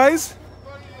butterflies?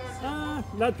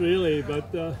 Not really,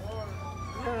 but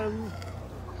I'm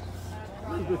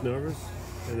a bit nervous,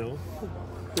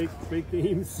 Big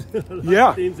teams. Lots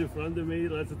of teams in front of me,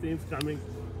 lots of teams coming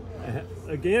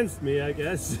against me, I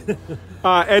guess.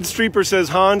 Ed Streeper says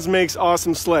Hans makes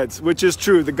awesome sleds, which is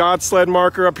true. The Gotts sled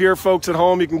marker up here, folks at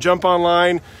home, you can jump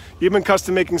online. You've been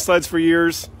custom making sleds for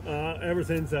years. Ever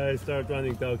since I started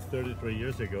running dogs 33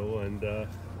 years ago, and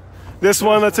this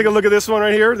one, let's take a look at this one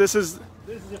right here. This is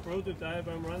a prototype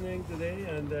I'm running today,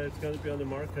 and it's going to be on the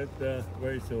market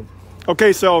very soon.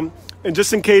 Okay, so, and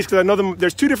just in case, because I know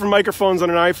there's 2 different microphones on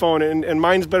an iPhone, and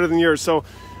mine's better than yours. So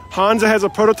Hansa has a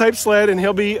prototype sled, and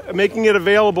he'll be making it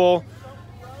available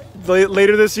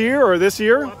later this year or this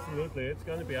year? Absolutely, it's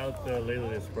going to be out later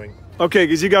this spring. Okay,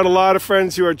 because you got a lot of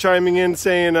friends who are chiming in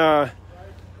saying,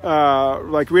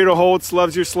 like Rita Holtz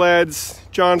loves your sleds.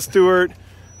 John Stewart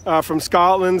from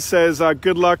Scotland says,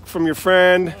 good luck from your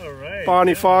friend. All right.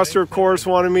 Bonnie Foster, of course,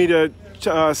 wanted me to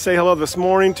say hello this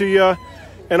morning to you,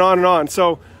 and on and on.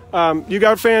 So you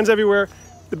got fans everywhere.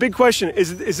 The big question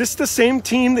is this the same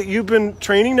team that you've been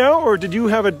training now, or did you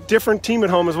have a different team at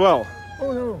home as well?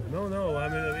 Oh, no. I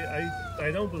mean,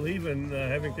 I don't believe in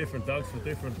having different dogs for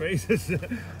different races.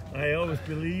 I always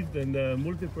believed in the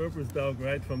multi-purpose dog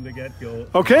right from the get-go.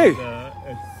 Okay.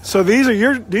 And, so these are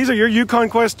your Yukon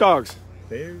Quest dogs.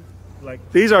 They're like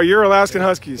these are your Alaskan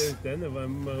Huskies. There's 10 of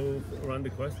them who ran the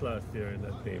Quest last year in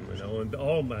that team, you know, and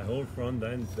all my whole front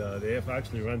end, they have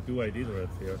actually run 2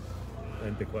 Idylorets here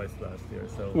and the Quest last year.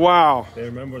 So wow. They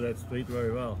remember that street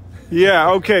very well. Yeah,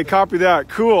 okay, copy that.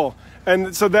 Cool.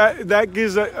 And so that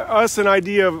gives us an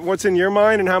idea of what's in your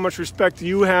mind and how much respect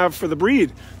you have for the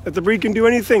breed. That the breed can do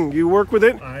anything. You work with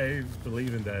it? I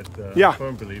believe in that. Yeah.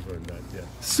 Firm believer in that, yeah.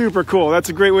 Super cool. That's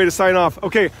a great way to sign off.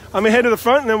 Okay, I'm going to head to the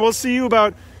front and then we'll see you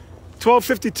about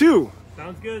 12:52.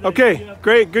 Sounds good. Okay,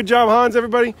 great. Good job, Hans,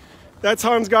 everybody. That's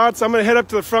Hans Gotts. I'm going to head up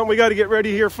to the front. We got to get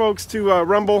ready here, folks, to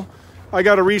rumble. I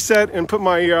got to reset and put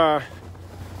my...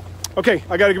 Okay,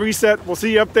 I got to reset. We'll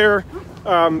see you up there.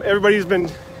 Everybody's been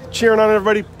cheering on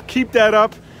everybody. Keep that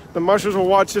up. The mushers will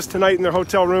watch this tonight in their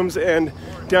hotel rooms and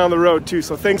down the road, too.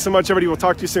 So thanks so much, everybody. We'll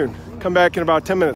talk to you soon. Come back in about 10 minutes.